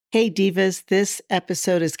Hey, Divas, this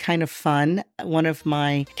episode is kind of fun. One of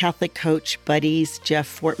my Catholic coach buddies,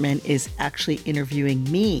 Jeff Fortman, is actually interviewing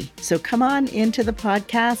me. So come on into the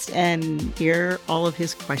podcast and hear all of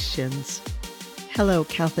his questions. Hello,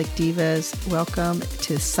 Catholic Divas. Welcome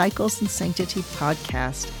to Cycles and Sanctity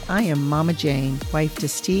podcast. I am Mama Jane, wife to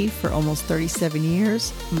Steve for almost 37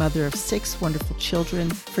 years, mother of 6 wonderful children,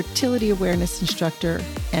 fertility awareness instructor,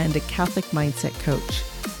 and a Catholic mindset coach.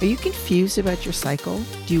 Are you confused about your cycle?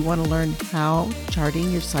 Do you want to learn how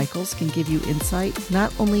charting your cycles can give you insight,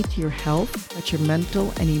 not only to your health, but your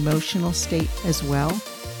mental and emotional state as well?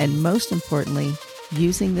 And most importantly,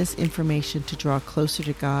 using this information to draw closer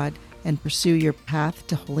to God and pursue your path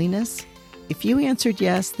to holiness? If you answered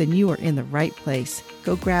yes, then you are in the right place.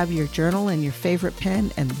 Go grab your journal and your favorite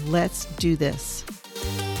pen and let's do this.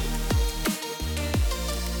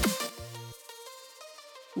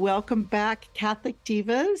 Welcome back, Catholic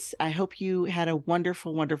Divas. I hope you had a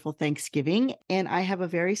wonderful, wonderful Thanksgiving. And I have a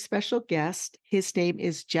very special guest. His name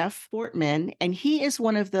is Jeff Fortman, and he is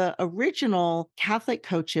one of the original Catholic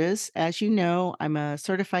coaches. As you know, I'm a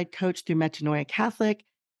certified coach through Metanoia Catholic,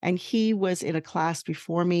 and he was in a class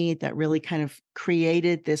before me that really kind of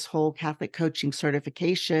created this whole Catholic coaching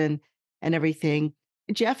certification and everything.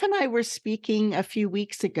 Jeff and I were speaking a few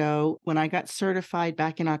weeks ago when I got certified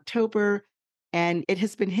back in October. And it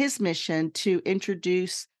has been his mission to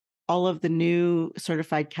introduce all of the new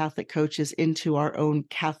certified Catholic coaches into our own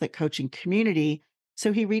Catholic coaching community.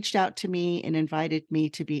 So he reached out to me and invited me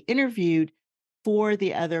to be interviewed for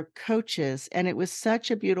the other coaches. And it was such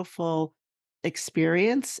a beautiful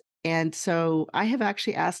experience. And so I have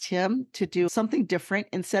actually asked him to do something different.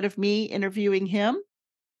 Instead of me interviewing him,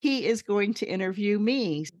 he is going to interview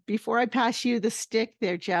me. Before I pass you the stick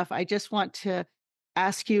there, Jeff, I just want to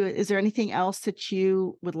ask you, is there anything else that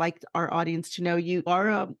you would like our audience to know? You are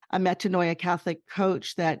a Metanoia Catholic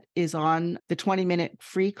coach that is on the 20-minute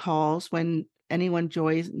free calls when anyone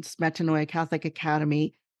joins Metanoia Catholic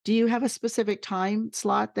Academy. Do you have a specific time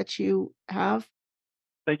slot that you have?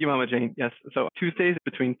 Thank you, Mama Jane. Yes. So Tuesdays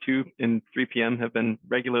between 2 and 3 p.m. have been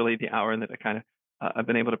regularly the hour that I've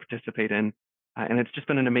been able to participate in. And it's just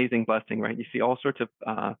been an amazing blessing, right? You see all sorts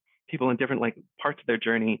of people in different parts of their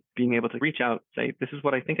journey being able to reach out, say, this is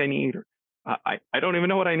what I think I need, or I don't even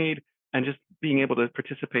know what I need, and just being able to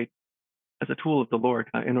participate as a tool of the Lord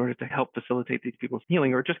in order to help facilitate these people's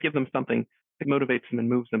healing, or just give them something that motivates them and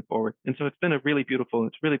moves them forward. And so it's been a really beautiful,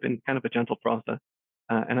 it's really been kind of a gentle process.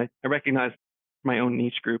 And I recognize my own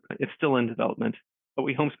niche group. It's still in development, but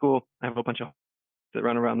we homeschool. I have a bunch of that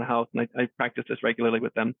run around the house, and I practice this regularly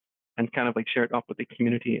with them and kind of share it off with the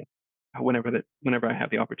community whenever I have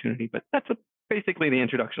the opportunity. But that's basically the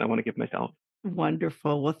introduction I want to give myself.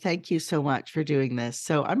 Wonderful. Well, thank you so much for doing this.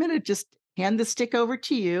 So I'm going to just hand the stick over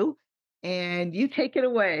to you and you take it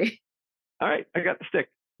away. All right. I got the stick,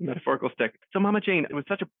 metaphorical stick. So Mama Jane, it was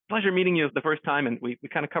such a pleasure meeting you the first time. And we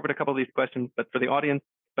kind of covered a couple of these questions, but for the audience,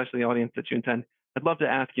 especially the audience that you intend, I'd love to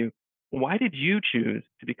ask you, why did you choose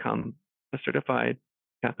to become a certified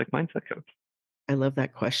Catholic mindset coach? I love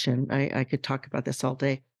that question. I could talk about this all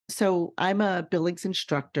day. So I'm a Billings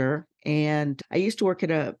instructor and I used to work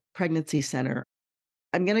at a pregnancy center.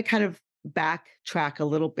 I'm going to kind of backtrack a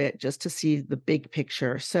little bit just to see the big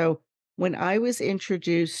picture. So when I was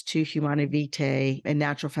introduced to Humanae Vitae and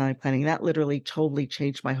natural family planning, that literally totally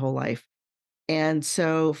changed my whole life. And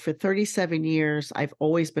so for 37 years, I've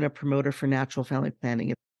always been a promoter for natural family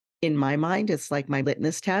planning. In my mind, it's like my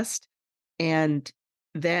litmus test. And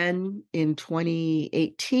then in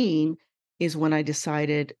 2018 is when I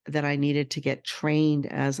decided that I needed to get trained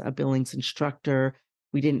as a Billings instructor.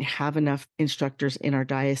 We didn't have enough instructors in our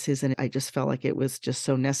diocese, and I just felt like it was just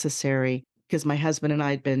so necessary because my husband and I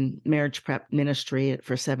had been marriage prep ministry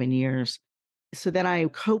for 7 years. So then I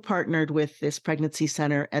co-partnered with this pregnancy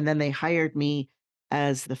center, and then they hired me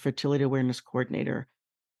as the fertility awareness coordinator.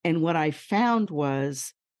 And what I found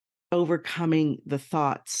was overcoming the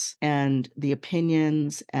thoughts and the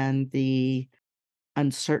opinions and the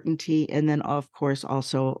uncertainty. And then, of course,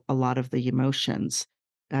 also a lot of the emotions.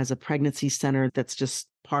 As a pregnancy center, that's just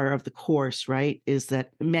part of the course, right? Is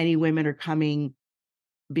that many women are coming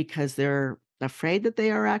because they're afraid that they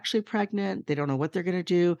are actually pregnant. They don't know what they're going to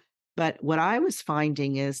do. But what I was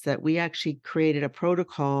finding is that we actually created a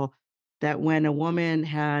protocol that when a woman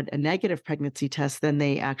had a negative pregnancy test, then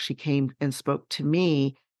they actually came and spoke to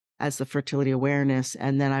me as the fertility awareness.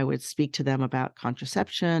 And then I would speak to them about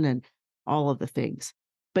contraception and all of the things.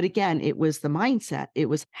 But again, it was the mindset. It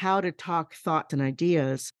was how to talk thoughts and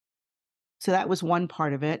ideas. So that was one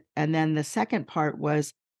part of it. And then the second part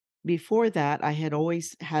was before that, I had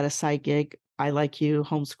always had a side gig. I, like you,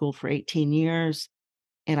 homeschooled for 18 years.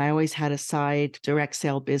 and I always had a side direct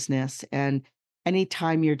sale business. And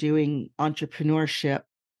anytime you're doing entrepreneurship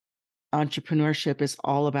is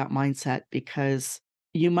all about mindset because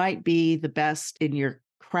you might be the best in your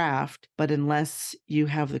craft, but unless you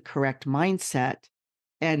have the correct mindset,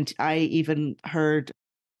 and I even heard,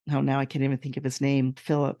 oh, now I can't even think of his name,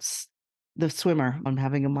 Phillips, the swimmer. I'm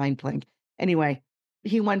having a mind blank. Anyway,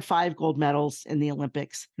 he won 5 gold medals in the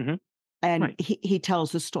Olympics. Hmm. And Right. he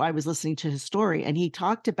tells the story. I was listening to his story, and he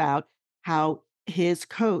talked about how his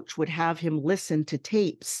coach would have him listen to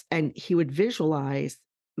tapes, and he would visualize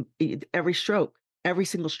every stroke, every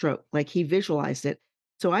single stroke, like he visualized it.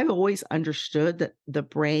 So I've always understood that the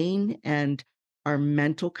brain and our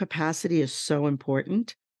mental capacity is so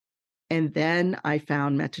important. And then I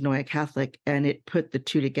found Metanoia Catholic, and it put the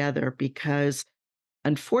two together because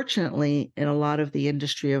unfortunately, in a lot of the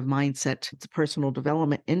industry of mindset, it's a personal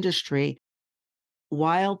development industry,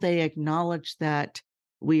 while they acknowledge that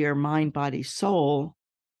we are mind, body, soul,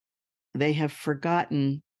 they have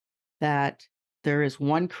forgotten that there is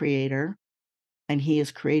one creator and he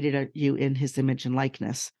has created you in his image and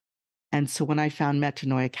likeness. And so when I found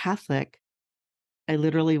Metanoia Catholic, I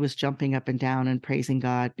literally was jumping up and down and praising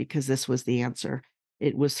God because this was the answer.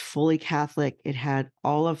 It was fully Catholic. It had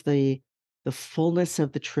all of the fullness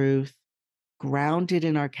of the truth, grounded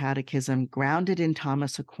in our catechism, grounded in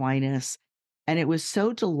Thomas Aquinas. And it was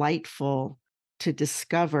so delightful to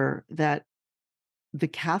discover that the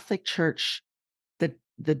Catholic Church,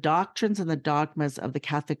 the doctrines and the dogmas of the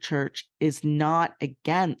Catholic Church is not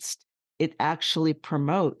against, it actually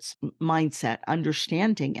promotes mindset,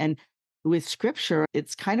 understanding. And with scripture,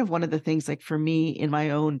 it's kind of one of the things like for me in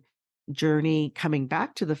my own journey coming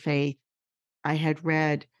back to the faith, I had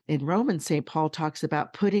read in Romans, St. Paul talks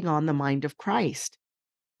about putting on the mind of Christ.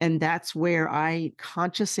 And that's where I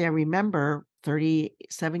remember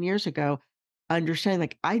 37 years ago, understanding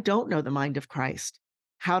like, I don't know the mind of Christ.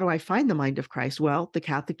 How do I find the mind of Christ? Well, the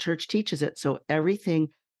Catholic Church teaches it. So everything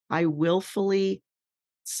I willfully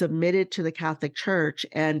submitted to the Catholic Church.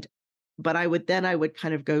 But I would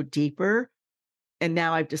kind of go deeper. And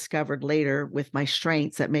now I've discovered later with my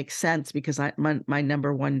strengths that makes sense because my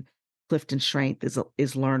number one Clifton strength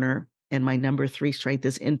is learner, and my number 3 strength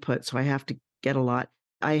is input. So I have to get a lot.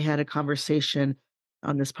 I had a conversation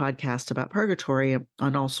on this podcast about purgatory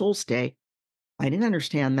on All Souls Day. I didn't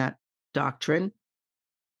understand that doctrine.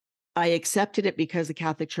 I accepted it because the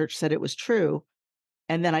Catholic Church said it was true.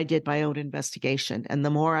 And then I did my own investigation. And the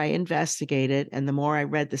more I investigated and the more I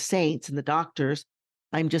read the saints and the doctors,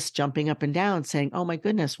 I'm just jumping up and down saying, oh my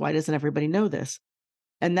goodness, why doesn't everybody know this?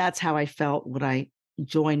 And that's how I felt when I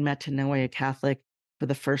joined Metanoia Catholic for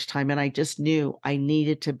the first time. And I just knew I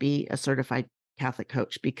needed to be a certified Catholic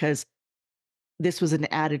coach because this was an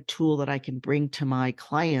added tool that I can bring to my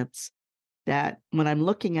clients that when I'm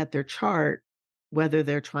looking at their chart, whether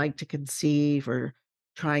they're trying to conceive or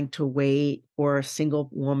trying to wait, or a single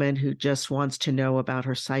woman who just wants to know about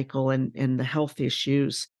her cycle and the health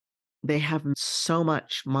issues, they have so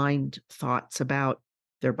much mind thoughts about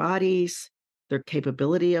their bodies, their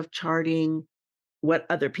capability of charting, what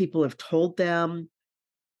other people have told them.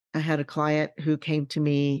 I had a client who came to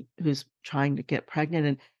me who's trying to get pregnant,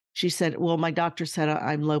 and she said, well, my doctor said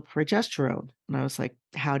I'm low progesterone. And I was like,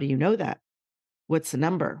 how do you know that? What's the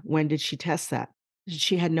number? When did she test that?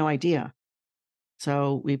 She had no idea.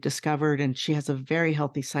 So we've discovered, and she has a very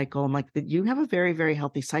healthy cycle. I'm like, you have a very, very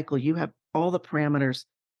healthy cycle. You have all the parameters.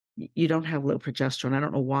 You don't have low progesterone. I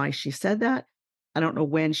don't know why she said that. I don't know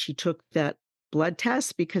when she took that blood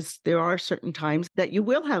test because there are certain times that you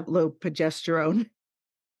will have low progesterone.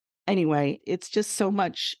 Anyway, it's just so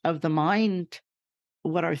much of the mind,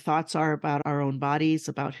 what our thoughts are about our own bodies,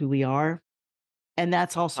 about who we are. And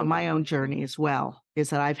that's also my own journey as well,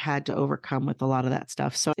 is that I've had to overcome with a lot of that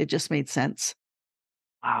stuff. So it just made sense.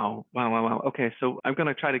 Wow. Wow. Wow. Wow. Okay. So I'm going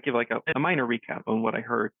to try to give like a minor recap on what I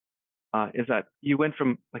heard. Is that you went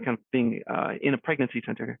from like kind of being in a pregnancy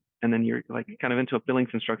center, and then you're like kind of into a Billings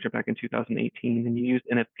instructor back in 2018, and you used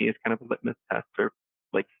NFP as kind of a litmus test for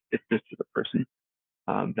like, if this is a person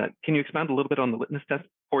that, can you expand a little bit on the litmus test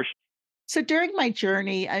portion? So during my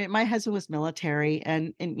journey, my husband was military,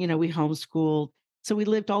 and we homeschooled. So we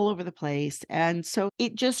lived all over the place. And so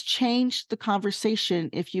it just changed the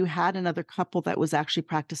conversation if you had another couple that was actually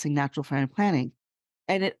practicing natural family planning.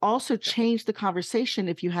 And it also Yeah. changed the conversation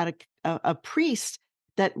if you had a priest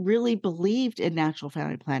that really believed in natural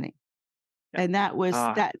family planning. Yeah. And that's what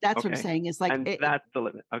I'm Okay. saying is like, And that's the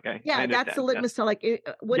limit. Okay. I yeah, that's the understand. Yes. litmus. So like,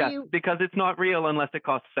 what do Yes, you, because it's not real unless it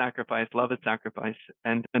costs sacrifice. Love is sacrifice,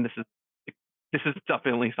 and this is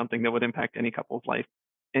definitely something that would impact any couple's life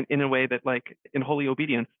in a way that, like, in holy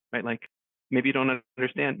obedience, right? Like, maybe you don't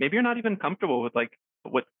understand. Maybe you're not even comfortable with like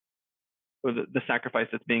what or the sacrifice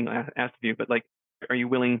that's being asked of you. But like, are you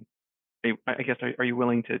willing? I guess are you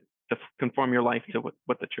willing to conform your life to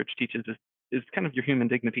what the church teaches is kind of your human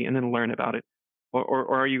dignity, and then learn about it,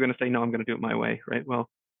 or are you going to say no? I'm going to do it my way, right? Well,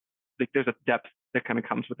 like there's a depth that kind of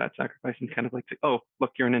comes with that sacrifice, and kind of like, oh,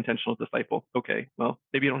 look, you're an intentional disciple. Okay, well,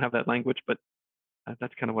 maybe you don't have that language, but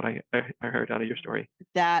that's kind of what I heard out of your story.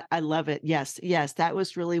 That I love it. Yes, yes, that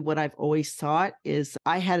was really what I've always thought is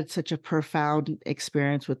I had such a profound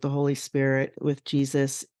experience with the Holy Spirit, with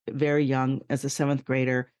Jesus, very young as a 7th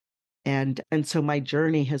grader. And so my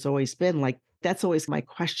journey has always been like, that's always my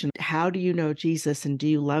question. How do you know Jesus and do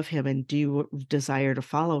you love him and do you desire to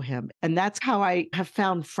follow him? And that's how I have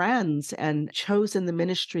found friends and chosen the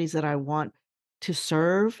ministries that I want to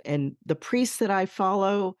serve. And the priests that I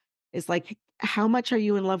follow is like, how much are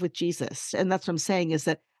you in love with Jesus? And that's what I'm saying is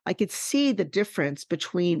that I could see the difference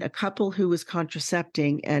between a couple who was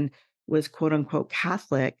contracepting and was quote unquote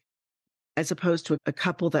Catholic as opposed to a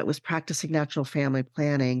couple that was practicing natural family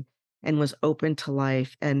planning and was open to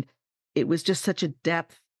life. And it was just such a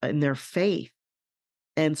depth in their faith.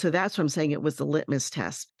 And so that's what I'm saying. It was the litmus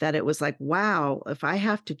test that it was like, wow, if I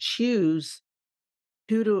have to choose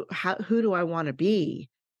who do I want to be?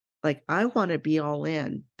 Like, I want to be all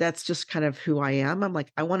in. That's just kind of who I am. I'm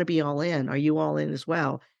like, I want to be all in. Are you all in as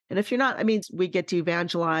well? And if you're not, I mean, we get to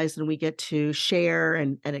evangelize and we get to share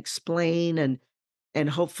and explain and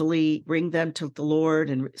hopefully bring them to the Lord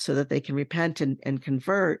and so that they can repent and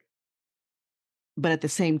convert. But at the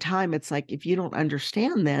same time, it's like, if you don't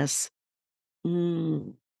understand this,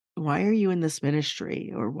 mm, why are you in this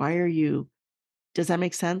ministry? Or why are you does that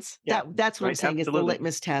make sense? Yeah, That's what I'm right. saying is the Absolutely.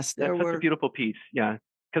 litmus test. That's There such a were beautiful piece. Yeah.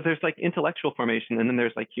 Because there's like intellectual formation and then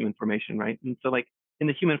there's like human formation, right? And so like in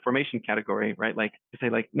the human formation category, right? Like to say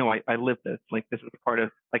like, no, I live this, like this is a part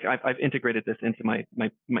of like I've integrated this into my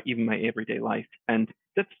even my everyday life. And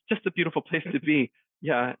that's just a beautiful place to be.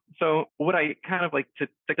 Yeah. So what I kind of like to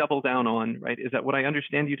double down on, right, is that what I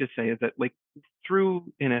understand you to say is that like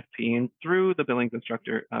through NFP and through the Billings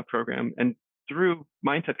instructor program and through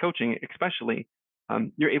mindset coaching, especially,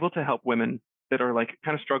 you're able to help women that are like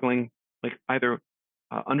kind of struggling, like either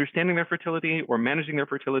understanding their fertility or managing their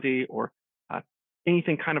fertility or uh,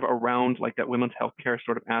 anything kind of around like that women's healthcare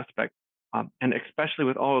sort of aspect. And especially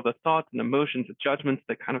with all of the thoughts and emotions and judgments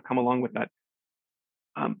that kind of come along with that,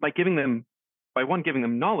 by giving them, by one, giving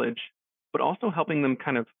them knowledge, but also helping them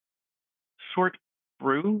kind of sort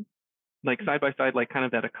through, like side by side, like kind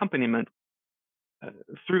of that accompaniment uh,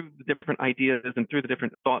 through the different ideas and through the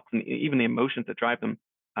different thoughts and even the emotions that drive them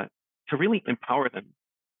uh, to really empower them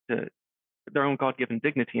to their own God-given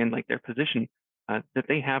dignity and like their position that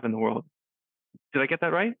they have in the world. Did I get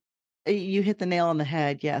that right? you hit the nail on the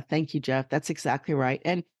head. Yeah, thank you, Jeff. That's exactly right.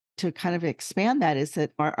 And to kind of expand that is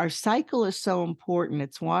that our cycle is so important.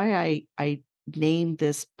 It's why I named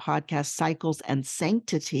this podcast Cycles and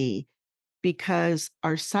Sanctity, because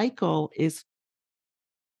our cycle is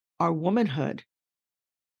our womanhood.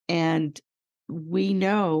 And we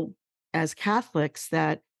know as Catholics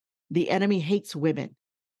that the enemy hates women,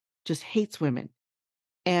 just hates women.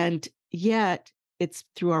 And yet it's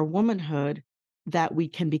through our womanhood that we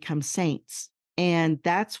can become saints. And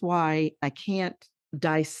that's why I can't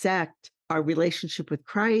dissect our relationship with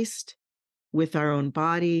Christ, with our own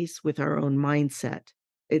bodies, with our own mindset.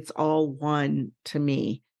 It's all one to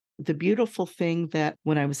me. The beautiful thing that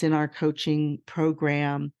when I was in our coaching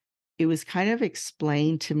program, it was kind of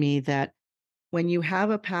explained to me that when you have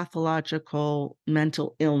a pathological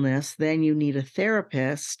mental illness, then you need a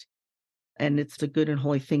therapist. And it's a good and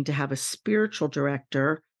holy thing to have a spiritual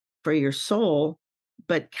director for your soul.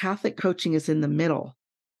 But Catholic coaching is in the middle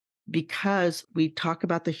because we talk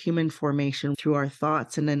about the human formation through our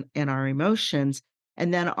thoughts and our emotions,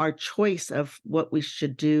 and then our choice of what we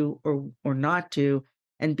should do or not do,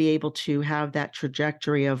 and be able to have that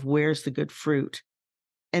trajectory of where's the good fruit.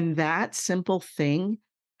 And that simple thing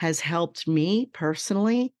has helped me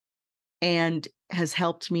personally and has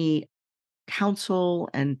helped me counsel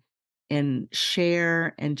and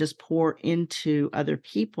share and just pour into other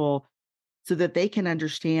people so that they can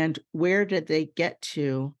understand where did they get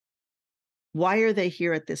to, why are they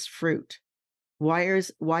here at this fruit, why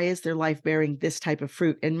is their life bearing this type of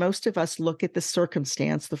fruit. And most of us look at the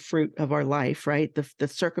circumstance, the fruit of our life, right, the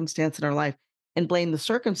circumstance in our life, and blame the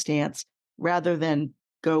circumstance rather than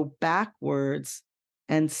go backwards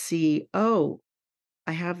and see, oh,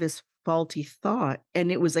 I have this faulty thought.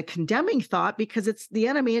 And it was a condemning thought because it's the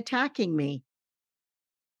enemy attacking me.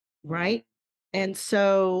 Right. And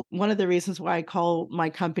so one of the reasons why I call my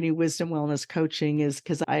company Wisdom Wellness Coaching is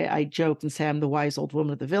because I joke and say I'm the wise old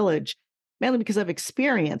woman of the village. mainly because I've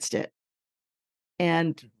experienced it.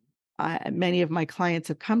 And Mhm. many of my clients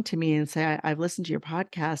have come to me and say, I've listened to your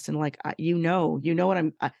podcast and like, you know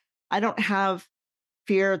what I don't have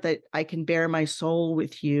fear that I can bare my soul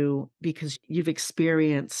with you because you've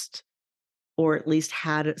experienced or at least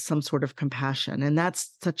had some sort of compassion. And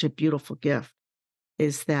that's such a beautiful gift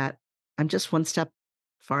is that I'm just one step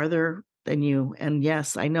farther than you. And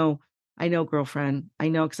yes, I know, girlfriend, I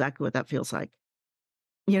know exactly what that feels like,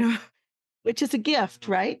 you know, which is a gift,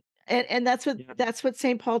 Yeah. right? And Yeah. that's what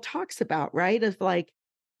St. Paul talks about, right? Of like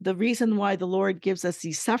the reason why the Lord gives us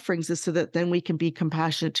these sufferings is so that then we can be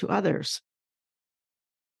compassionate to others.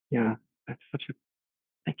 Yeah. That's such a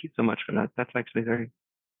thank you so much for that. That's actually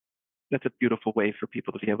that's a beautiful way for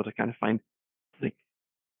people to be able to kind of find like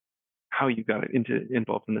how you got into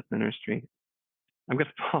involved in this ministry. I'm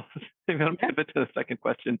gonna pause. I'm gonna Yeah. pivot to the second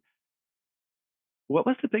question. What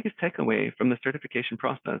was the biggest takeaway from the certification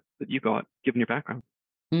process that you got given your background?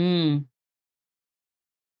 Mm.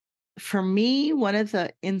 For me, one of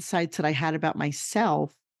the insights that I had about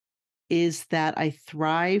myself is that I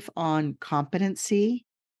thrive on competency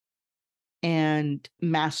and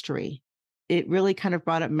mastery. It really kind of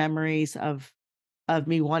brought up memories of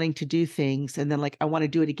me wanting to do things and then like I want to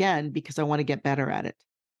do it again because I want to get better at it.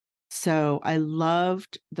 So I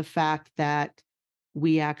loved the fact that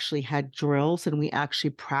we actually had drills and we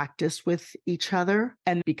actually practiced with each other.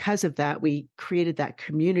 And because of that, we created that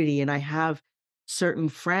community. And I have certain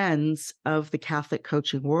friends of the Catholic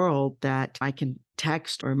coaching world that I can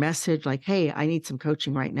text or message, like, hey, I need some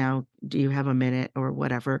coaching right now. Do you have a minute or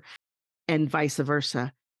whatever? And vice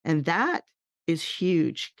versa. And that is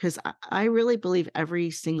huge because I really believe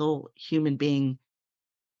every single human being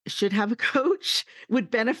should have a coach, would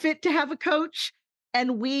benefit to have a coach,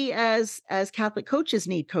 and we as Catholic coaches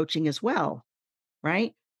need coaching as well,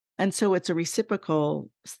 right? And so it's a reciprocal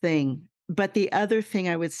thing. But the other thing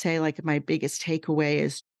I would say, like my biggest takeaway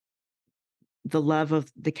is the love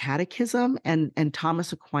of the catechism and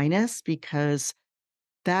Thomas Aquinas, because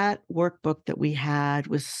that workbook that we had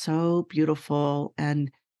was so beautiful. And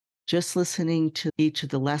just listening to each of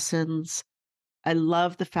the lessons, I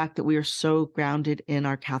love the fact that we are so grounded in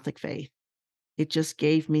our Catholic faith. It just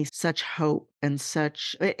gave me such hope and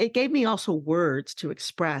such it gave me also words to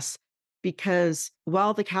express because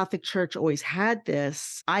while the Catholic Church always had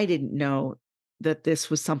this, I didn't know that this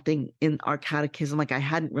was something in our catechism. Like I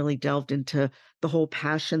hadn't really delved into the whole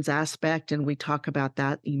passions aspect. And we talk about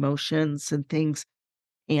that emotions and things,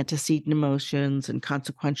 antecedent emotions and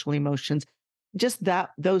consequential emotions. Just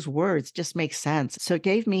that those words just make sense. So it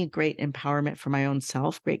gave me great empowerment for my own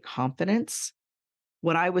self, great confidence.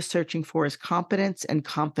 What I was searching for is competence and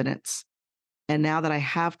confidence. And now that I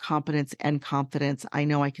have competence and confidence, I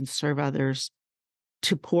know I can serve others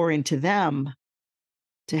to pour into them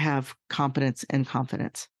to have competence and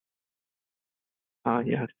confidence.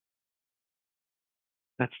 Yeah,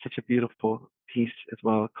 that's such a beautiful piece as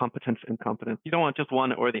well. Competence and competence. You don't want just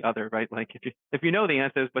one or the other, right? Like if you know the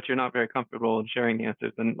answers, but you're not very comfortable in sharing the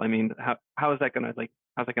answers, then I mean, how is that gonna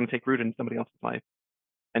how's that gonna take root in somebody else's life?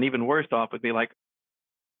 And even worse off would be like,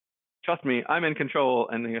 trust me, I'm in control,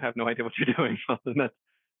 and you have no idea what you're doing. Well, then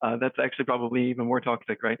that's actually probably even more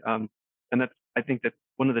toxic, right? And that's I think that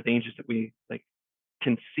one of the dangers that we like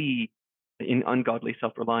can see in ungodly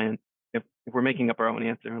self-reliance. If we're making up our own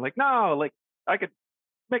answer, like no, like I could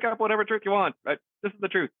make up whatever truth you want. Right? This is the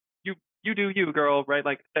truth. You do you, girl. Right?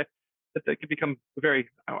 Like that could become very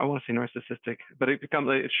I want to say narcissistic, but it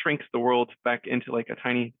shrinks the world back into like a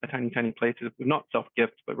tiny place of not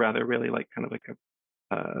self-gift, but rather really like kind of like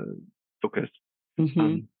a focus. Mhm.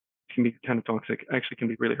 Um, can be kind of toxic. Actually, can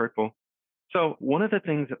be really hurtful. So one of the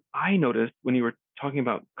things that I noticed when you were talking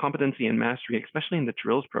about competency and mastery, especially in the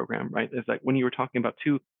drills program, right, is like when you were talking about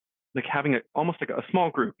like having almost like a small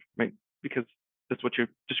group, right? Because that's what you're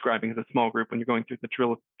describing as a small group when you're going through the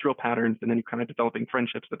drill patterns, and then you're kind of developing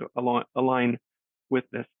friendships that align with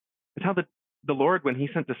this. It's how the Lord, when He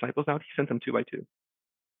sent disciples out, He sent them two by two,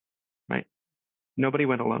 right? Nobody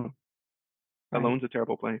went alone. Right. Alone's a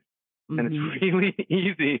terrible place, and it's Mhm. really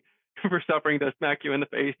easy for suffering to smack you in the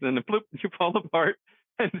face, and then bloop, you fall apart.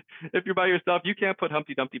 And if you're by yourself, you can't put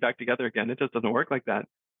Humpty Dumpty back together again. It just doesn't work like that,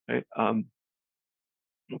 right?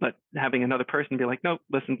 But having another person be like, no,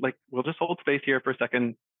 listen, like we'll just hold space here for a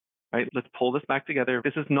second, right? Let's pull this back together.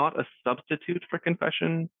 This is not a substitute for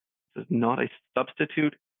confession. This is not a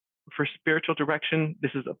substitute for spiritual direction.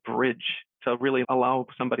 This is a bridge to really allow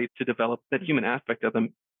somebody to develop that human aspect of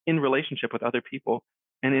them in relationship with other people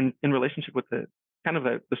and in relationship with the kind of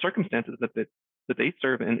the circumstances that they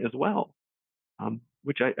serve in as well,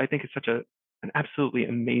 which I think is such an absolutely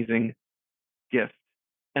amazing gift.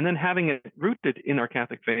 And then having it rooted in our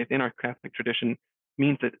Catholic faith, in our Catholic tradition,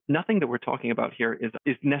 means that nothing that we're talking about here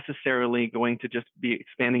is necessarily going to just be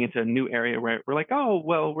expanding into a new area where we're like, oh,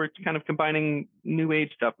 well, we're kind of combining new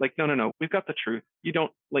age stuff. Like, no, no, no, we've got the truth. You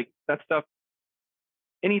don't like that stuff.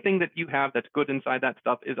 Anything that you have that's good inside that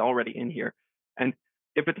stuff is already in here. And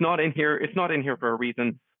if it's not in here, it's not in here for a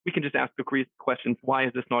reason. We can just ask the questions. Why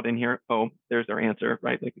is this not in here? Oh, there's our answer,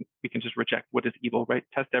 right? Like we can just reject what is evil, right?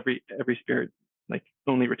 Test every spirit, like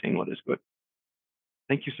only retain what is good.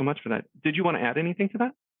 Thank you so much for that. Did you want to add anything to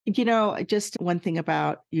that? Just one thing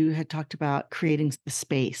about you had talked about creating the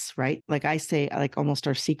space, right? Like I say, like almost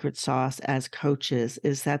our secret sauce as coaches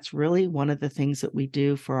is that's really one of the things that we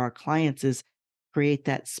do for our clients is create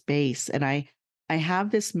that space. And I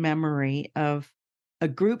have this memory of a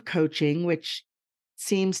group coaching, which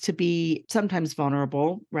seems to be sometimes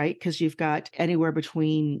vulnerable, right? Because you've got anywhere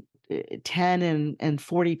between 10 and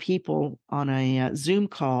 40 people on a Zoom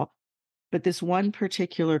call. But this one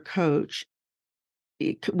particular coach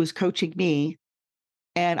was coaching me,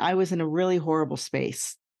 and I was in a really horrible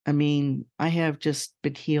space. I mean, I have just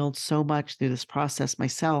been healed so much through this process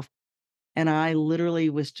myself. And I literally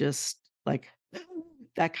was just like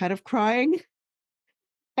that kind of crying.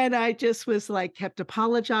 And I just was like kept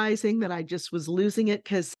apologizing that I just was losing it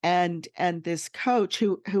because and this coach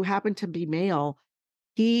who happened to be male,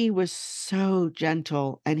 he was so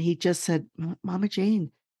gentle and he just said, Mama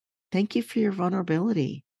Jane, thank you for your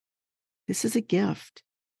vulnerability. This is a gift.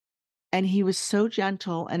 And he was so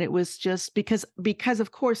gentle, and it was just because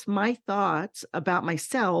of course my thoughts about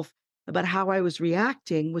myself, about how I was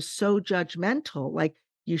reacting was so judgmental, like,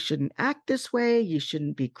 "You shouldn't act this way, you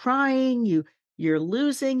shouldn't be crying, you're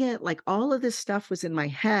losing it," like, all of this stuff was in my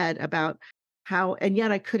head about how and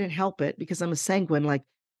yet I couldn't help it because I'm a sanguine, like,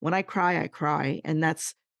 when I cry, and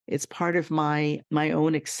it's part of my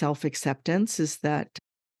own self-acceptance is that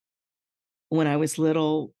when I was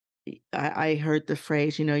little, I heard the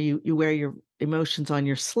phrase, you wear your emotions on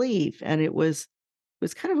your sleeve, and it was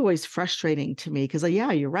kind of always frustrating to me because,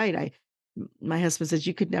 yeah, you're right. My husband says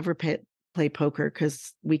you could never play poker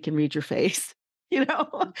because we can read your face, you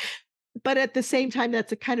know. But at the same time,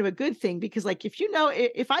 that's a kind of a good thing because, like, if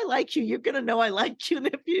if I like you, you're gonna know I like you, and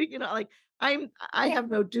if like I have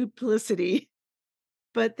no duplicity.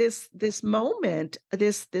 But this moment,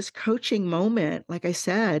 this coaching moment, like I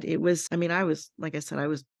said, it was I mean, I was like I said, I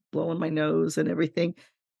was blowing my nose and everything,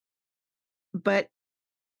 but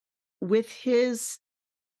with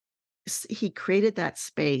he created that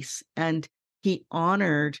space and he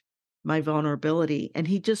honored my vulnerability and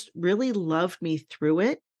he just really loved me through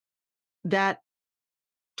it that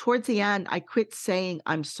towards the end, I quit saying,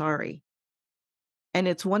 "I'm sorry." And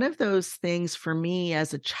it's one of those things for me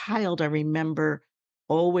as a child, I remember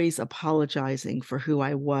always apologizing for who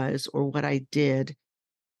I was or what I did.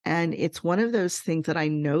 And it's one of those things that I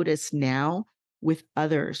notice now with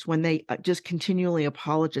others when they just continually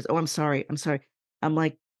apologize. Oh, I'm sorry. I'm sorry. I'm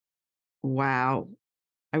like, wow,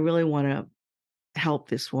 I really want to help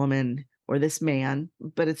this woman or this man,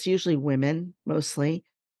 but it's usually women mostly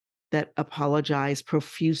that apologize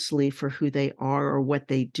profusely for who they are or what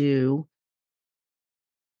they do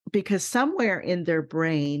because somewhere in their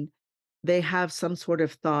brain, they have some sort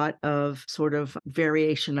of thought of sort of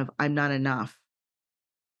variation of I'm not enough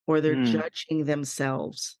or they're Mm, judging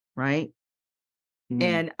themselves, right? mm,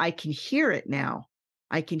 And I can hear it now.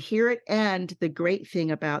 I can hear it. And the great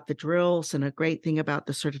thing about the drills and a great thing about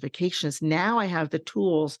the certification is now I have the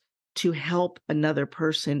tools to help another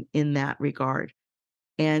person in that regard.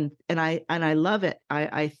 And I love it.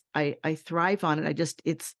 I thrive on it.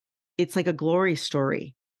 It's like a glory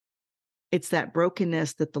story. It's that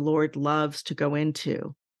brokenness that the Lord loves to go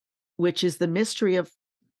into, which is the mystery of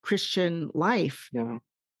Christian life. yeah.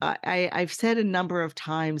 I've said a number of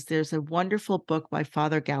times, there's a wonderful book by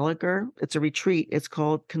Father Gallagher. It's a retreat. It's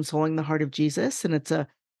called Consoling the Heart of Jesus, and it's a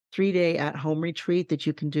 3-day at-home retreat that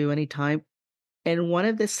you can do anytime. And one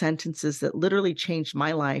of the sentences that literally changed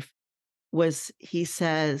my life was he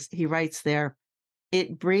writes there,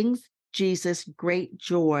 "It brings Jesus great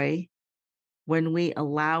joy when we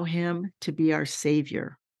allow him to be our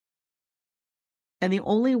savior." And the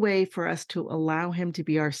only way for us to allow him to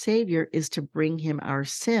be our savior is to bring him our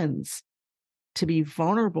sins, to be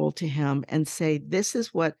vulnerable to him and say, this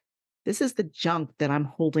is the junk that I'm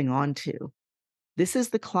holding on to. This is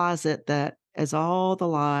the closet that has all the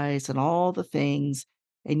lies and all the things,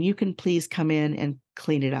 and you can please come in and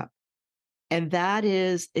clean it up. And that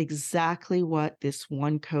is exactly what this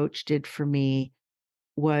one coach did for me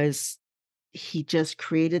was he just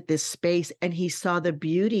created this space and he saw the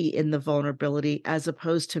beauty in the vulnerability as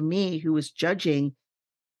opposed to me who was judging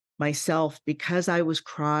myself because I was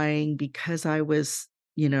crying, because I was,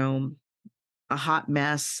 you know, a hot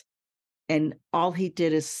mess. And all he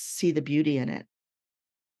did is see the beauty in it.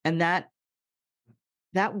 And that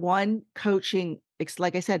one coaching,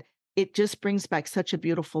 like I said, it just brings back such a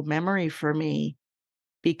beautiful memory for me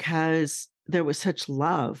because there was such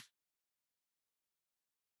love.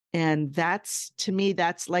 And that's to me,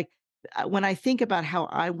 that's like when I think about how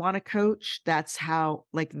I want to coach, that's how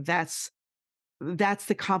like that's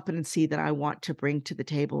the competency that I want to bring to the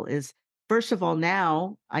table is first of all,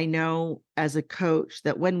 now I know as a coach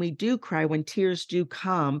that when we do cry, when tears do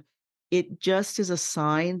come, it just is a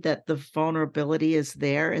sign that the vulnerability is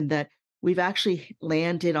there and that we've actually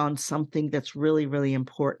landed on something that's really, really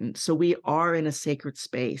important. So we are in a sacred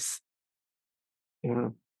space. Yeah.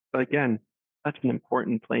 But again, that's an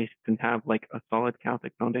important place to have like a solid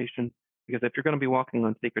Catholic foundation because if you're going to be walking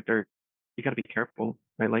on sacred dirt, you got to be careful,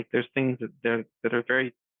 right? Like there's things that are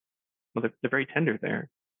very well, they're very tender there,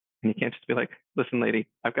 and you can't just be like, "Listen, lady,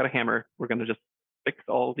 I've got a hammer. We're going to just fix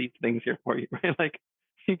all these things here for you," right? Like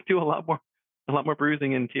you can do a lot more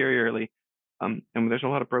bruising interiorly, and there's a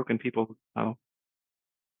lot of broken people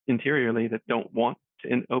interiorly that don't want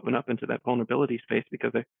to open up into that vulnerability space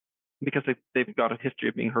because they've got a history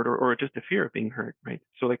of being hurt or just a fear of being hurt, right?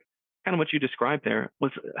 So like kind of what you described there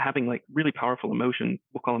was having like really powerful emotions.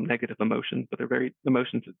 We'll call them negative emotions, but they're very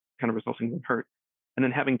emotions that kind of resulting from hurt. And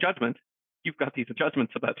then having judgment, you've got these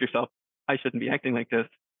judgments about yourself. I shouldn't be acting like this.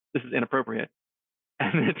 This is inappropriate.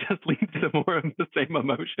 And it just leads to more of the same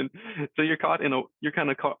emotion. So you're kind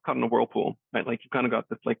of caught in a whirlpool, right? Like you kind of got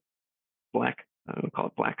this like black, I don't call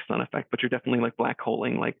it black sun effect, but you're definitely like black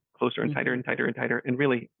holing like closer and tighter Mhm. and tighter and tighter. And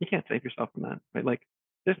really, you can't save yourself from that, right? Like,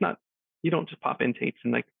 there's not, you don't just pop in tapes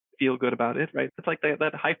and like feel good about it, right? It's like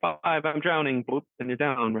that high five, I'm drowning, bloop, and you're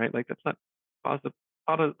down, right? Like, that's not positive.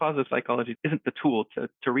 Positive psychology isn't the tool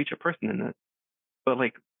to reach a person in it. But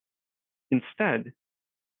like, instead,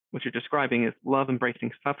 what you're describing is love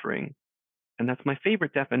embracing suffering. And that's my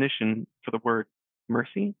favorite definition for the word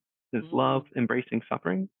mercy is love Mm, embracing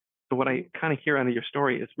suffering. So what I mm. kind of hear out of your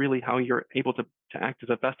story is really how you're able to act as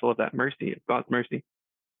a vessel of that mercy, of God's mercy,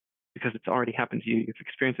 because it's already happened to you. You've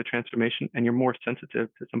experienced a transformation and you're more sensitive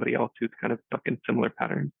to somebody else who's kind of stuck in similar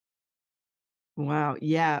patterns. Wow.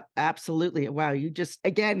 Yeah, absolutely. Wow. You just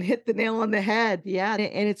again hit the nail on the head. Yeah.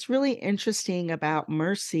 And it's really interesting about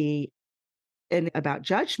mercy and about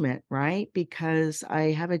judgment, right? Because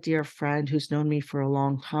I have a dear friend who's known me for a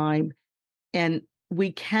long time. And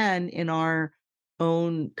we can, in our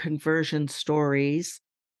own conversion stories,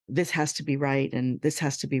 this has to be right and this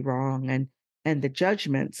has to be wrong. And the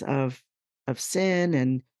judgments of sin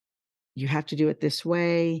and you have to do it this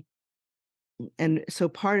way. And so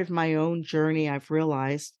part of my own journey I've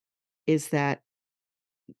realized is that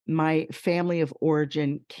my family of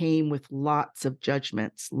origin came with lots of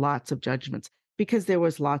judgments because there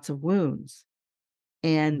was lots of wounds.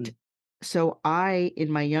 And Mhm. so I,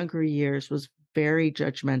 in my younger years, was very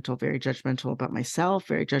judgmental about myself,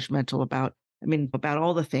 very judgmental about, I mean, about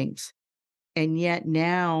all the things. And yet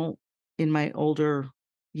now in my older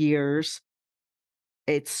years,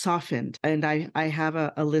 it's softened. And I have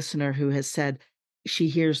a listener who has said she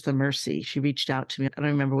hears the mercy. She reached out to me. I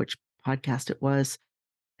don't remember which podcast it was.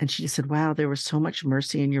 And she just said, wow, there was so much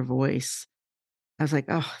mercy in your voice. I was like,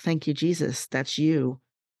 oh, thank you, Jesus. That's you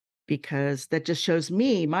because that just shows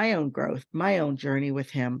me my own growth, my own journey with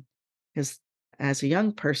him. Because as a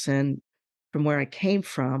young person, from where I came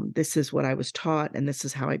from, this is what I was taught and this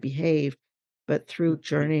is how I behaved. But through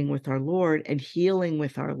journeying with our Lord and healing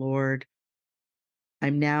with our Lord,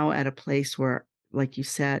 I'm now at a place where, like you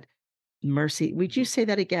said, mercy. Would you say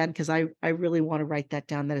that again? Because I really want to write that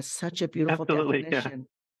down. That is such a beautiful Absolutely. Yeah. definition.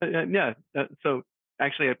 Yeah. So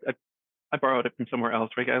actually, I borrowed it from somewhere else,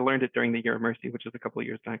 right? I learned it during the Year of Mercy, which is a couple of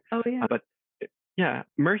years back. Oh yeah. But yeah,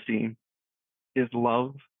 mercy is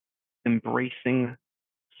love embracing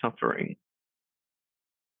suffering.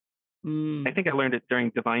 I Mm, think I learned it during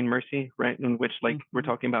Divine Mercy, right? In which, like, we're mhm.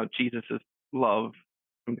 talking about Jesus's love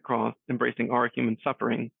from the cross, embracing our human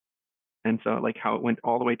suffering. And so, like, how it went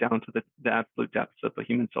all the way down to the absolute depths of the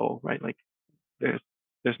human soul, right? Like, there's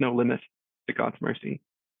there's no limit to God's mercy.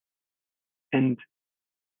 And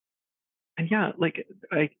and yeah, like,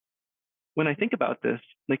 I when I think about this,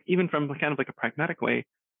 like, even from kind of like a pragmatic way,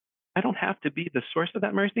 I don't have to be the source of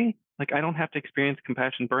that mercy. Like, I don't have to experience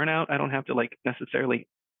compassion burnout. I don't have to like necessarily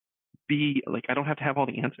be like, I don't have to have all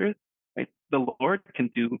the answers. Right? The Lord can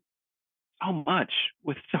do so much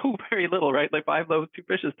with so very little, right? Like five loaves, two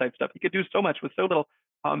fishes type stuff. He could do so much with so little,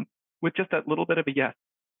 um, with just that little bit of a yes,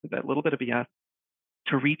 that little bit of a yes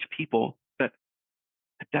to reach people that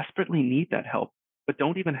desperately need that help, but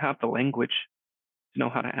don't even have the language to know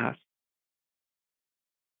how to ask.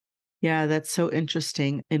 Yeah, that's so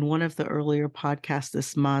interesting. In one of the earlier podcasts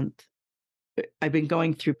this month, I've been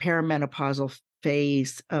going through perimenopausal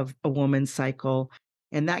phase of a woman's cycle,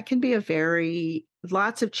 and that can be a very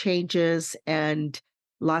lots of changes and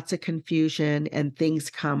lots of confusion and things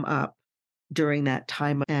come up during that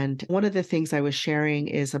time. And one of the things I was sharing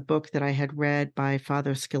is a book that I had read by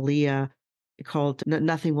Father Scalia called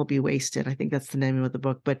Nothing Will Be Wasted. I think that's the name of the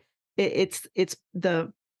book, but it's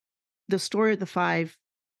the story of the five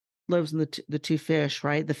loaves and the two fish,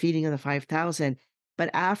 right? The feeding of the 5,000.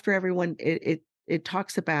 But after everyone, it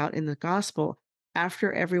talks about in the gospel,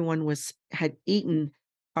 after everyone had eaten,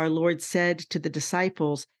 our Lord said to the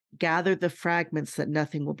disciples, gather the fragments that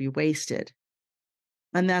nothing will be wasted.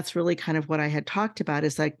 And that's really kind of what I had talked about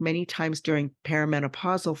is like many times during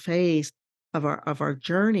perimenopausal phase of our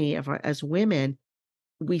journey as women,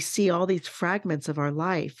 we see all these fragments of our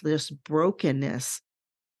life, this brokenness.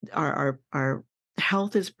 Our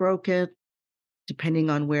health is broken depending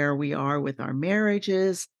on where we are with our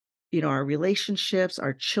marriages, our relationships,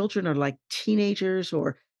 our children are like teenagers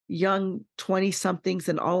or young 20 somethings,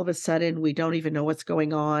 and all of a sudden we don't even know what's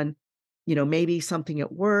going on. Maybe something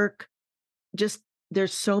at work. Just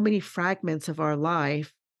there's so many fragments of our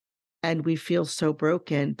life and we feel so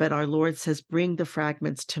broken. But our Lord says, bring the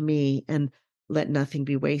fragments to me and let nothing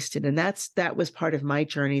be wasted. And that was part of my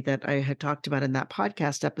journey that I had talked about in that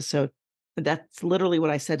podcast episode. That's literally what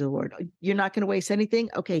I said to the Lord. You're not going to waste anything.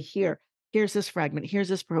 Okay, here's this fragment. Here's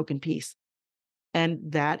this broken piece. And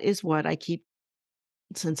that is what I keep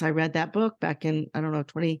since I read that book back in, I don't know,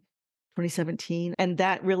 2017. And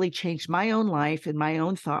that really changed my own life and my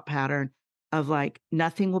own thought pattern of like,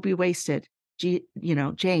 nothing will be wasted.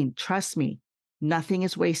 Jane, trust me, nothing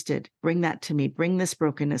is wasted. Bring that to me. Bring this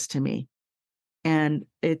brokenness to me. And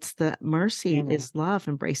it's the mercy is love,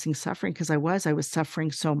 embracing suffering. Cause I was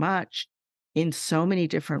suffering so much in so many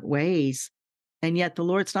different ways. And yet the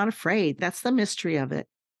Lord's not afraid. That's the mystery of it,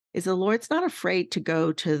 is the Lord's not afraid to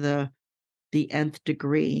go to the nth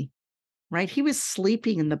degree, right? He was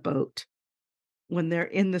sleeping in the boat when they're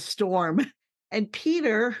in the storm. And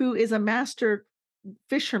Peter, who is a master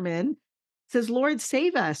fisherman, says, Lord,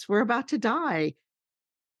 save us. We're about to die.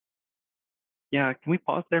 Yeah, can we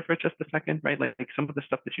pause there for just a second? Right, like some of the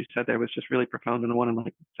stuff that you said there was just really profound, and I want to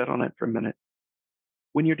like sit on it for a minute.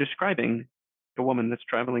 When you're describing a woman that's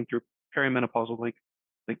traveling through perimenopausal, like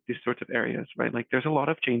these sorts of areas, right? Like there's a lot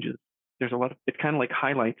of changes. There's a lot of it kind of like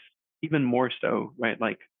highlights even more so, right?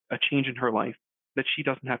 Like a change in her life that she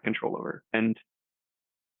doesn't have control over, and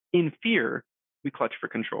in fear we clutch for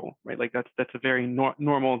control, right? Like that's a very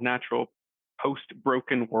normal, natural, post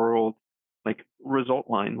broken world like result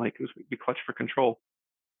line. Like we clutch for control,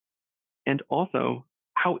 and also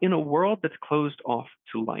how in a world that's closed off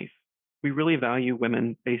to life, we really value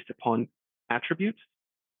women based upon attributes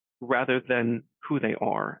rather than who they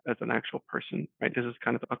are as an actual person, right? This is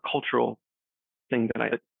kind of a cultural thing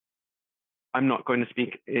that I'm not going to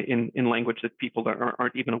speak in language that people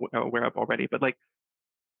aren't even aware of already, but like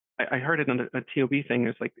I heard it on a TOB thing.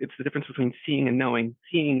 It's like it's the difference between seeing and knowing.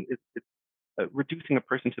 Seeing is reducing a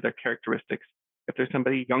person to their characteristics. If there's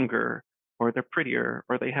somebody younger, or they're prettier,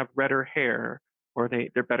 or they have redder hair, or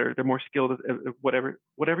they're better, they're more skilled, whatever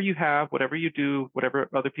you have, whatever you do, whatever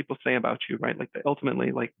other people say about you, right? Like that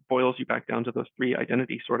ultimately like boils you back down to those three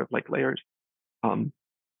identity sort of like layers. Um,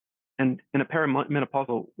 and in a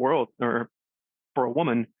perimenopausal world, or for a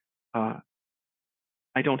woman, uh,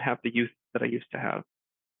 I don't have the youth that I used to have.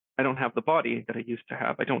 I don't have the body that I used to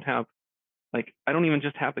have. I don't even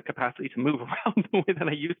just have the capacity to move around the way that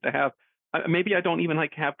I used to have. Maybe I don't even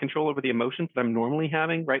like have control over the emotions that I'm normally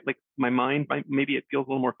having, right? Like my mind, maybe it feels a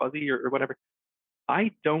little more fuzzy or whatever.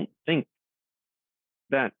 I don't think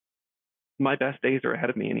that my best days are ahead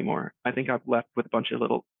of me anymore. I think I've left with a bunch of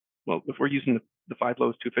little, well, if we're using the five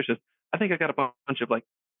loaves, two fishes, I think I got a bunch of like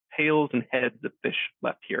tails and heads of fish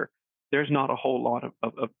left here. There's not a whole lot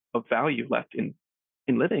of value left in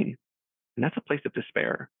living. And that's a place of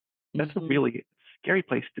despair. That's a Mhm. really scary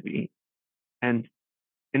place to be. And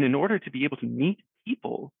in order to be able to meet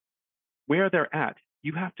people where they're at,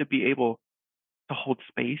 you have to be able to hold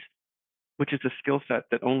space, which is a skill set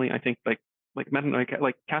that only I think like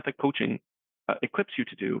Catholic coaching equips you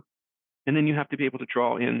to do. And then you have to be able to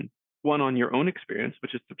draw in one on your own experience,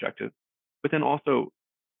 which is subjective, but then also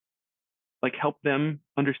like help them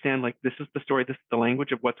understand like this is the story, this is the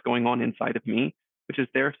language of what's going on inside of me, which is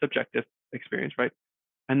their subjective experience, right?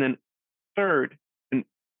 And then third, and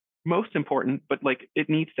most important, but like it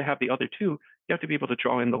needs to have the other two, you have to be able to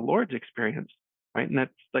draw in the Lord's experience, right? And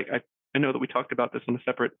that's like I know that we talked about this in a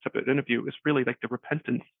separate interview, is really like the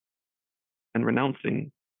repentance and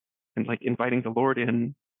renouncing and like inviting the Lord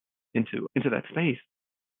into that space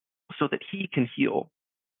so that he can heal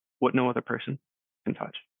what no other person can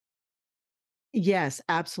touch. Yes,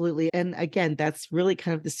 absolutely. And again, that's really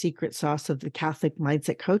kind of the secret sauce of the Catholic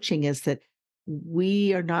mindset coaching is that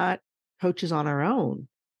we are not coaches on our own.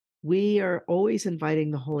 We are always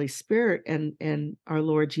inviting the Holy Spirit and our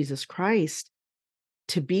Lord Jesus Christ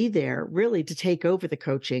to be there, really to take over the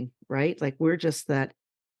coaching, right? Like we're just that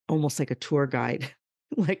almost like a tour guide.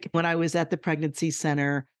 Like when I was at the pregnancy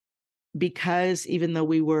center, because even though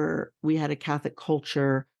we had a Catholic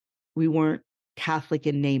culture, we weren't Catholic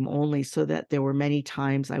in name only, so that there were many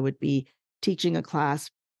times I would be teaching a class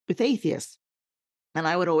with atheists. And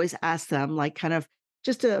I would always ask them, like, kind of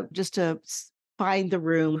find the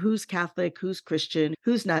room, who's Catholic, who's Christian,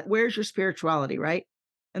 who's not, where's your spirituality, right?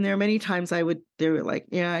 And there are many times they were like,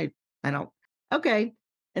 yeah, I don't, okay.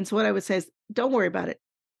 And so what I would say is, don't worry about it.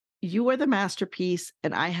 You are the masterpiece,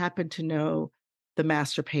 and I happen to know the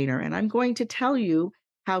master painter, and I'm going to tell you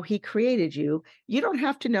how he created you. You don't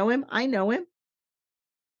have to know him. I know him.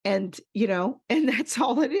 And, and that's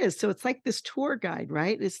all it is. So it's like this tour guide,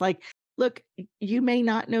 right? It's like, look, you may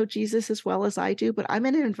not know Jesus as well as I do, but I'm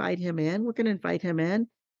going to invite him in. We're going to invite him in,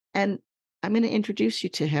 and I'm going to introduce you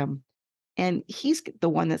to him. And he's the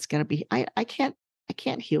one that's going to be, I can't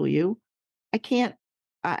heal you. I can't,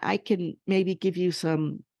 I can maybe give you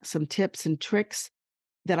some tips and tricks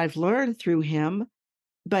that I've learned through him,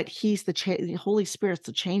 but he's the Holy Spirit's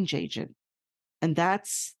the change agent. And that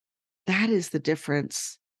is the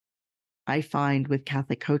difference I find with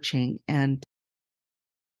Catholic coaching. And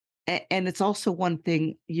it's also one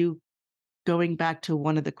thing, you going back to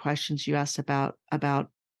one of the questions you asked about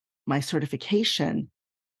my certification.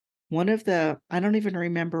 One of the I don't even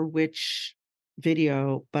remember which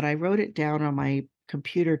video, but I wrote it down on my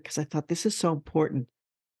computer because I thought this is so important.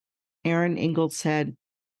 Erin Ingold said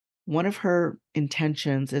one of her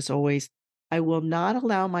intentions is always, I will not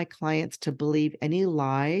allow my clients to believe any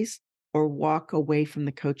lies or walk away from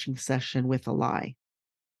the coaching session with a lie.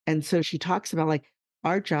 And so she talks about like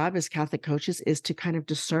our job as Catholic coaches is to kind of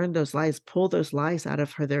discern those lies, pull those lies out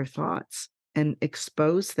of their thoughts and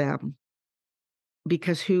expose them.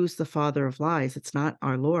 Because who's the father of lies? It's not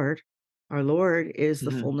our Lord. Our Lord is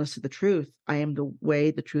the Mhm. fullness of the truth. I am the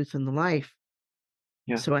way, the truth, and the life.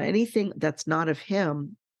 Yeah. So anything that's not of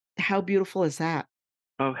him, how beautiful is that?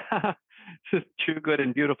 Oh, this is true, good,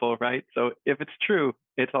 and beautiful, right? So if it's true,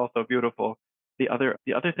 it's also beautiful. The other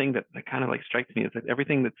thing that kind of like strikes me is that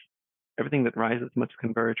everything that rises must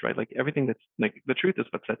converge, right? Like everything that's like the truth is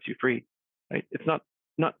what sets you free, right? It's not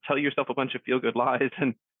tell yourself a bunch of feel good lies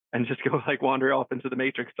and just go like wander off into the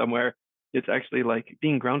matrix somewhere. It's actually like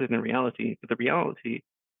being grounded in reality. But the reality,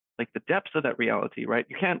 like the depths of that reality, right?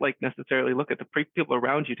 You can't like necessarily look at the people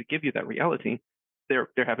around you to give you that reality. They're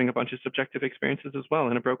having a bunch of subjective experiences as well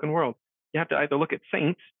in a broken world. You have to either look at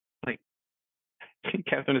saints like Saint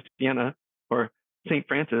Catherine of Siena or Saint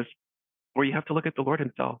Francis, or you have to look at the Lord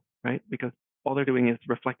Himself, right? Because all they're doing is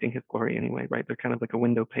reflecting His glory anyway, right? They're kind of like a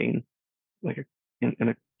window pane, like in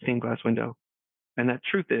a stained glass window. And that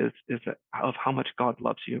truth is that of how much God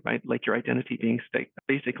loves you, right? Like your identity being staked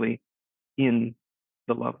basically in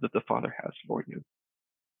the love that the Father has for you.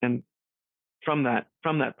 And from that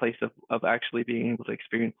place of actually being able to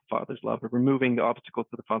experience the Father's love or removing the obstacles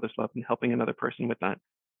to the Father's love and helping another person with that,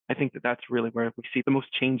 I think that that's really where we see the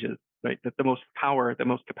most changes, right? That the most power, the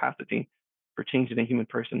most capacity for changing a human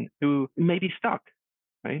person who may be stuck,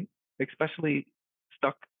 right? Especially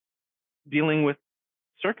stuck dealing with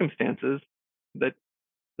circumstances that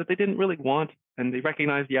that they didn't really want, and they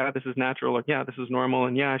recognize, yeah, this is natural, or yeah, this is normal,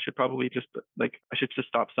 and yeah, I should probably just I should just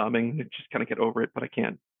stop sobbing and just kind of get over it, but I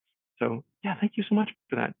can't. So yeah, thank you so much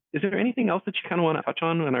for that. Is there anything else that you kind of want to touch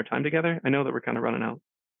on in our time together? I know that we're kind of running out.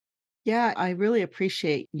 Yeah, I really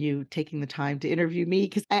appreciate you taking the time to interview me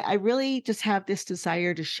because I really just have this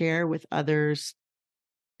desire to share with others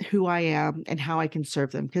who I am and how I can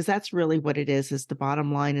serve them. Because that's really what it is the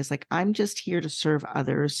bottom line is like, I'm just here to serve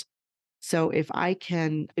others. So if I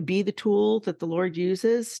can be the tool that the Lord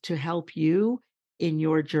uses to help you in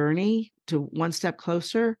your journey to one step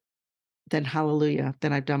closer, then hallelujah,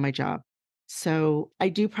 then I've done my job. So I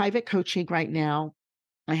do private coaching right now.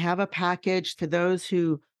 I have a package for those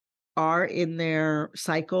who are in their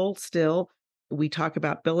cycle still. We talk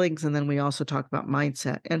about billings and then we also talk about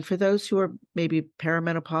mindset. And for those who are maybe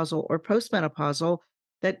perimenopausal or postmenopausal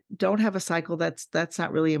that don't have a cycle, that's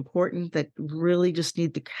not really important, that really just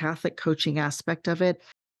need the Catholic coaching aspect of it.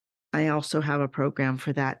 I also have a program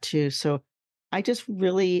for that too. So I just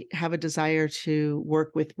really have a desire to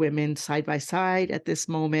work with women side by side at this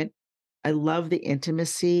moment. I love the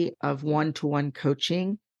intimacy of one-to-one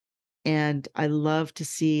coaching, and I love to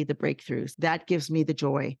see the breakthroughs. That gives me the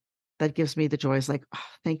joy. That gives me the joy. It's like, "Oh,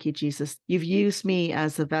 thank you, Jesus. You've used me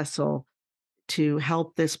as a vessel to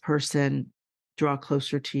help this person draw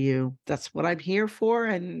closer to you. That's what I'm here for.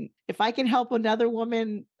 And if I can help another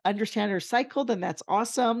woman understand her cycle, then that's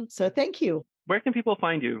awesome. So thank you. Where can people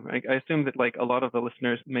find you? I assume that like a lot of the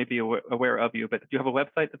listeners may be aware of you, but do you have a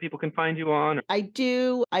website that people can find you on? I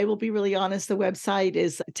do. I will be really honest. The website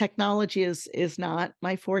is technology is not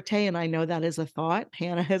my forte. And I know that is a thought.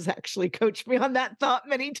 Hannah has actually coached me on that thought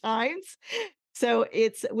many times. So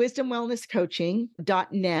it's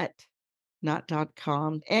wisdomwellnesscoaching.net, not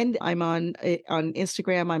 .com. And I'm on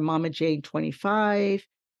Instagram, I'm Mama Jane 25.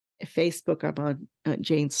 Facebook, I'm on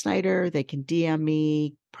Jane Snyder. They can DM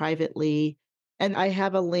me privately. And I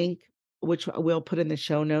have a link, which we'll put in the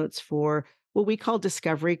show notes for what we call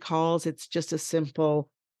discovery calls. It's just a simple,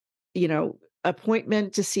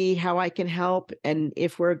 appointment to see how I can help and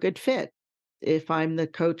if we're a good fit, if I'm the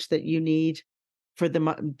coach that you need for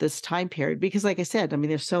this time period. Because, like I said, I mean,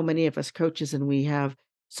 there's so many of us coaches and we have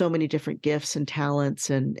so many different gifts and talents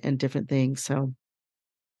and different things. So,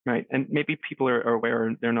 Right. And maybe people are aware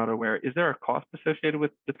or they're not aware. Is there a cost associated with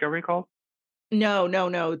discovery calls? no, no,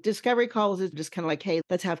 no. Discovery calls is just kind of like, hey,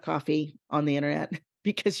 let's have coffee on the internet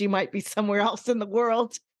because you might be somewhere else in the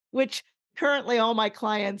world, which currently all my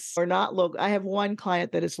clients are not local. I have one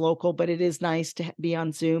client that is local, but it is nice to be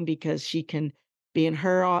on Zoom because she can be in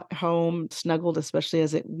her home snuggled, especially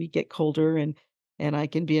as we get colder and I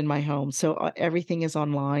can be in my home. So everything is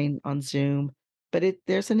online on Zoom, but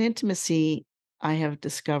there's an intimacy I have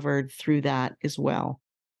discovered through that as well.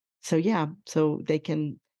 So yeah, so they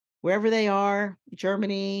can wherever they are,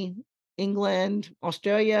 Germany, England,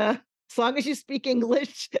 Australia, as long as you speak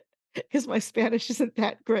English, because my Spanish isn't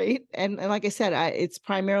that great. And like I said, it's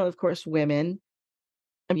primarily, of course, women.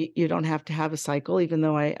 I mean, you don't have to have a cycle, even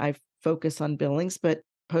though I focus on billings, but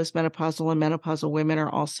postmenopausal and menopausal women are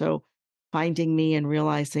also finding me and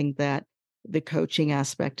realizing that the coaching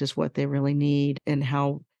aspect is what they really need and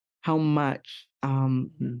how much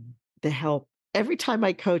the help. Every time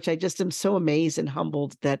I coach, I just am so amazed and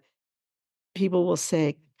humbled that people will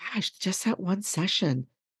say, "Gosh, just that one session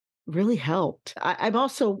really helped." I'm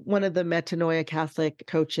also one of the Metanoia Catholic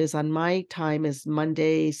coaches. On my time is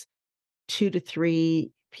Mondays, 2 to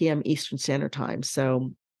 3 PM Eastern Standard Time.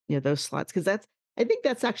 So, those slots, because I think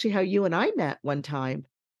that's actually how you and I met one time.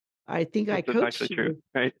 I think I This is actually coached true, you.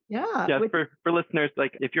 right? Yeah. Yes, for listeners,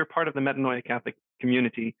 like if you're part of the Metanoia Catholic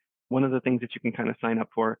community, one of the things that you can kind of sign up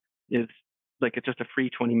for is like it's just a free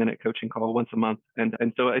 20-minute coaching call once a month, and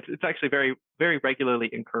so it's actually very very regularly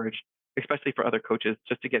encouraged, especially for other coaches,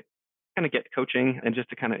 just to get coaching and just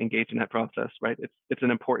to kind of engage in that process, right? It's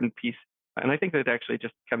an important piece, and I think that it actually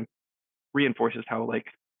just kind of reinforces how like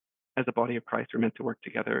as a body of Christ, we're meant to work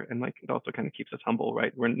together, and like it also kind of keeps us humble,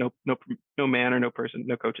 right? We're no man or no person,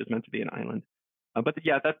 no coach is meant to be an island. But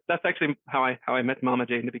yeah, that's actually how I met Mama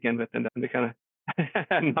Jane to begin with, and to kind of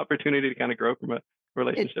had an opportunity to kind of grow from a It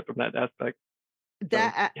relationship from that aspect. So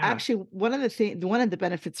That yeah, actually, one of the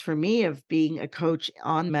benefits for me of being a coach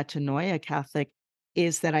on Metanoia Catholic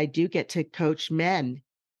is that I do get to coach men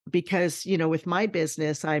because, with my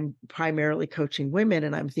business, I'm primarily coaching women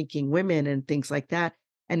and I'm thinking women and things like that.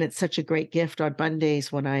 And it's such a great gift on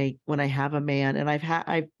Mondays when I have a man and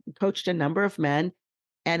I've coached a number of men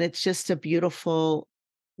and it's just a beautiful,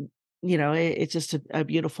 it's just a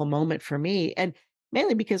beautiful moment for me. And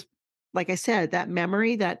mainly because, like I said, that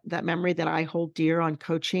memory that I hold dear on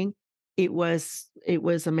coaching, it was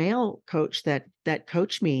a male coach that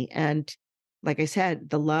coached me. And like I said,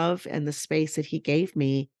 the love and the space that he gave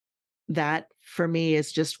me, that for me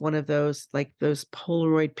is just one of those like those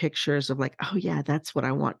Polaroid pictures of like, oh yeah, that's what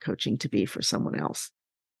I want coaching to be for someone else.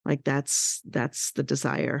 Like that's the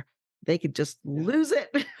desire. They could just yeah, lose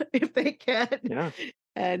it if they can. yeah,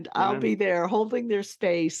 And I'll amen. be there holding their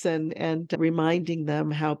space and reminding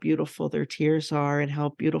them how beautiful their tears are and how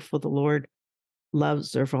beautiful the Lord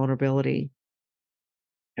loves their vulnerability.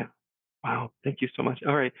 Yeah, wow, thank you so much.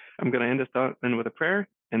 All right, I'm gonna end this out then with a prayer,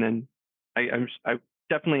 and then I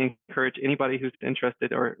definitely encourage anybody who's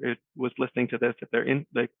interested or was listening to this, if they're in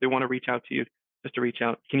like they want to reach out to you, just to reach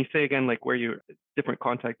out. Can you say again like where you different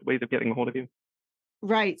contact ways of getting a hold of you?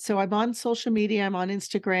 Right. So I'm on social media. I'm on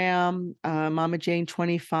Instagram, Mama Jane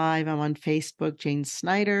 25. I'm on Facebook, Jane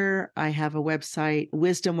Snyder. I have a website,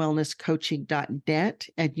 wisdomwellnesscoaching.net,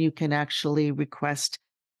 and you can actually request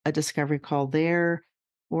a discovery call there.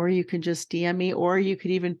 or you can just DM me, or you could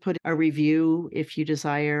even put a review if you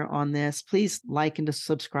desire on this. Please like and to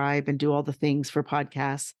subscribe and do all the things for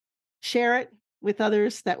podcasts. Share it with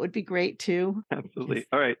others. That would be great too. Absolutely. Yes.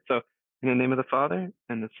 All right. So, in the name of the Father,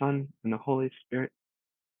 and the Son, and the Holy Spirit,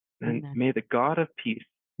 and Amen. may the God of peace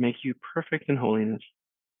make you perfect in holiness.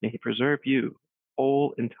 May he preserve you,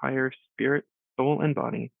 whole, entire spirit, soul, and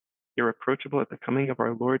body, irreproachable at the coming of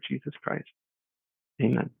our Lord Jesus Christ.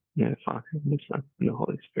 Amen. In the name of the Father, and the Son, and the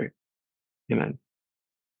Holy Spirit. Amen.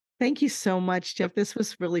 Thank you so much, Jeff. This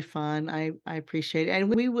was really fun. I appreciate it.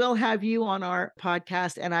 And we will have you on our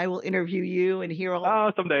podcast and I will interview you and hear all.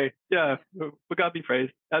 Oh, someday. Yeah. But God be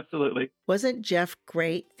praised. Absolutely. Wasn't Jeff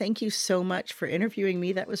great? Thank you so much for interviewing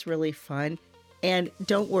me. That was really fun. And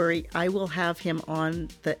don't worry, I will have him on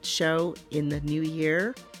the show in the new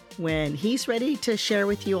year when he's ready to share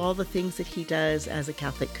with you all the things that he does as a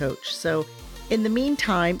Catholic coach. So, in the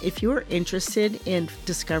meantime, if you're interested in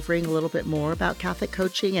discovering a little bit more about Catholic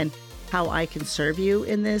coaching and how I can serve you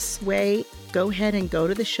in this way, go ahead and go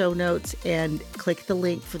to the show notes and click the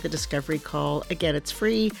link for the discovery call. Again, it's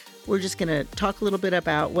free. We're just going to talk a little bit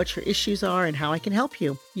about what your issues are and how I can help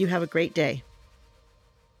you. You have a great day.